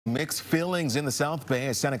Mixed feelings in the South Bay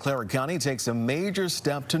as Santa Clara County takes a major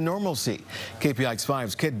step to normalcy. KPIX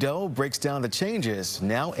 5's Kiet Do breaks down the changes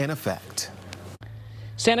now in effect.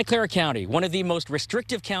 Santa Clara County, one of the most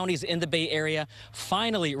restrictive counties in the Bay Area,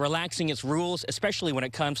 finally relaxing its rules, especially when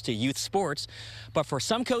it comes to youth sports. But for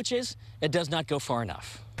some coaches, it does not go far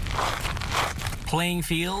enough. Playing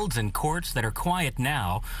fields and courts that are quiet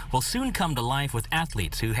now will soon come to life with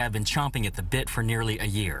athletes who have been chomping at the bit for nearly a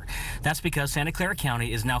year. That's because Santa Clara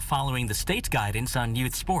County is now following the state's guidance on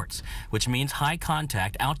youth sports, which means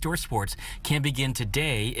high-contact outdoor sports can begin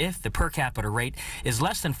today if the per capita rate is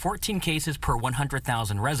less than 14 cases per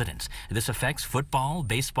 100,000 residents. This affects football,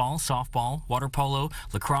 baseball, softball, water polo,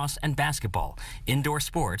 lacrosse, and basketball. Indoor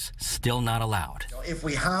sports still not allowed. If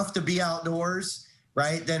we have to be outdoors,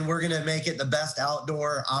 right, then we're going to make it the best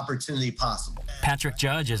outdoor opportunity possible. Patrick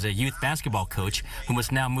Judge is a youth basketball coach who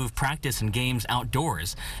must now move practice and games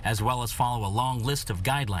outdoors, as well as follow a long list of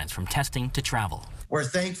guidelines from testing to travel. We're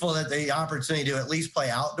thankful that the opportunity to at least play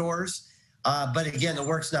outdoors, but again, the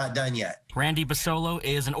work's not done yet. Randy Basolo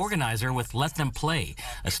is an organizer with Let Them Play,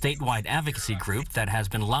 a statewide advocacy group that has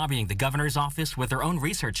been lobbying the governor's office with their own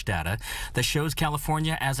research data that shows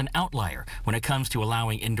California as an outlier when it comes to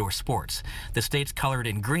allowing indoor sports. The states colored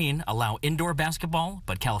in green allow indoor basketball,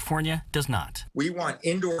 but California does not. We want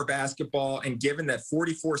indoor basketball, and given that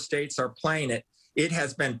 44 states are playing it, it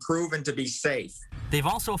has been proven to be safe. They've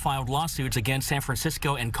also filed lawsuits against San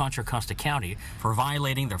Francisco and Contra Costa County for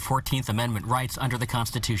violating their 14th Amendment rights under the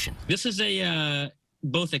Constitution. This is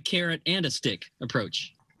both a carrot and a stick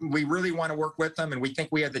approach. We really want to work with them, and we think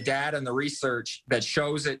we have the data and the research that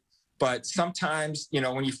shows it. But sometimes,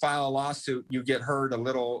 when you file a lawsuit, you get heard a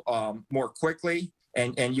little more quickly,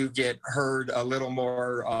 and you get heard a little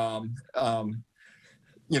more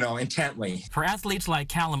intently. For athletes like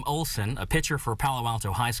Callum Olson, a pitcher for Palo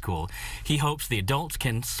Alto High School, he hopes the adults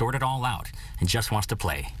can sort it all out and just wants to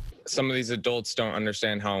play. Some of these adults don't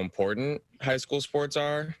understand how important high school sports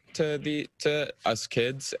are to us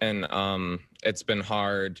kids, and it's been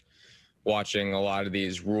hard watching a lot of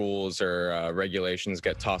these rules or regulations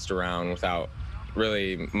get tossed around without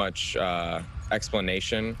really much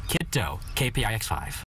explanation. Kiet Do, KPIX 5.